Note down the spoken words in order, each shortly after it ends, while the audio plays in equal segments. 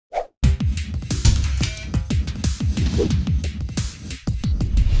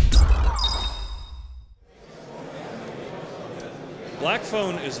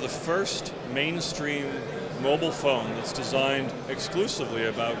Blackphone is the first mainstream mobile phone that's designed exclusively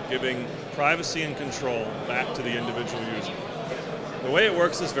about giving privacy and control back to the individual user. The way it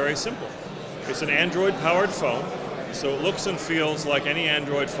works is very simple. It's an Android-powered phone, so it looks and feels like any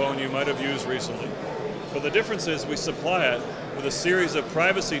Android phone you might have used recently. But the difference is we supply it with a series of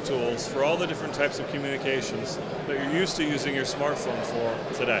privacy tools for all the different types of communications that you're used to using your smartphone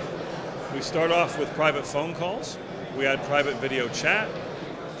for today. We start off with private phone calls. We add private video chat,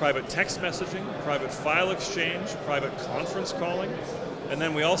 private text messaging, private file exchange, private conference calling, and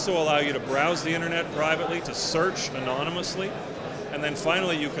then we also allow you to browse the internet privately, to search anonymously, and then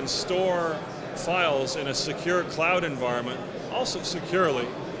finally you can store files in a secure cloud environment, also securely,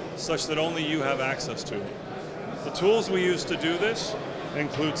 such that only you have access to them. The tools we use to do this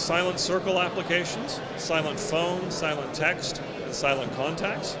include silent circle applications, silent phone, silent text, and silent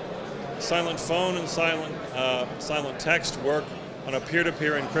contacts. Silent phone and silent text work on a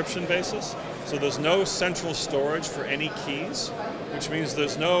peer-to-peer encryption basis, so there's no central storage for any keys, which means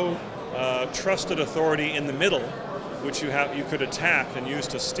there's no trusted authority in the middle, which you could attack and use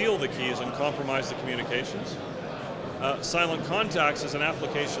to steal the keys and compromise the communications. Silent contacts is an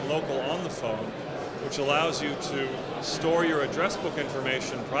application local on the phone, which allows you to store your address book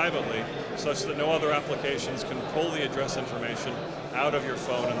information privately such that no other applications can pull the address information out of your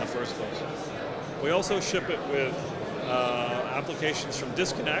phone in the first place. We also ship it with applications from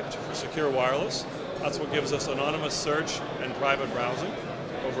Disconnect for secure wireless. That's what gives us anonymous search and private browsing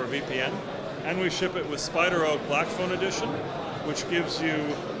over a VPN. And we ship it with SpiderOak Blackphone Edition, which gives you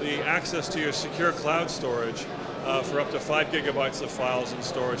the access to your secure cloud storage for up to 5 gigabytes of files and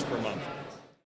storage per month.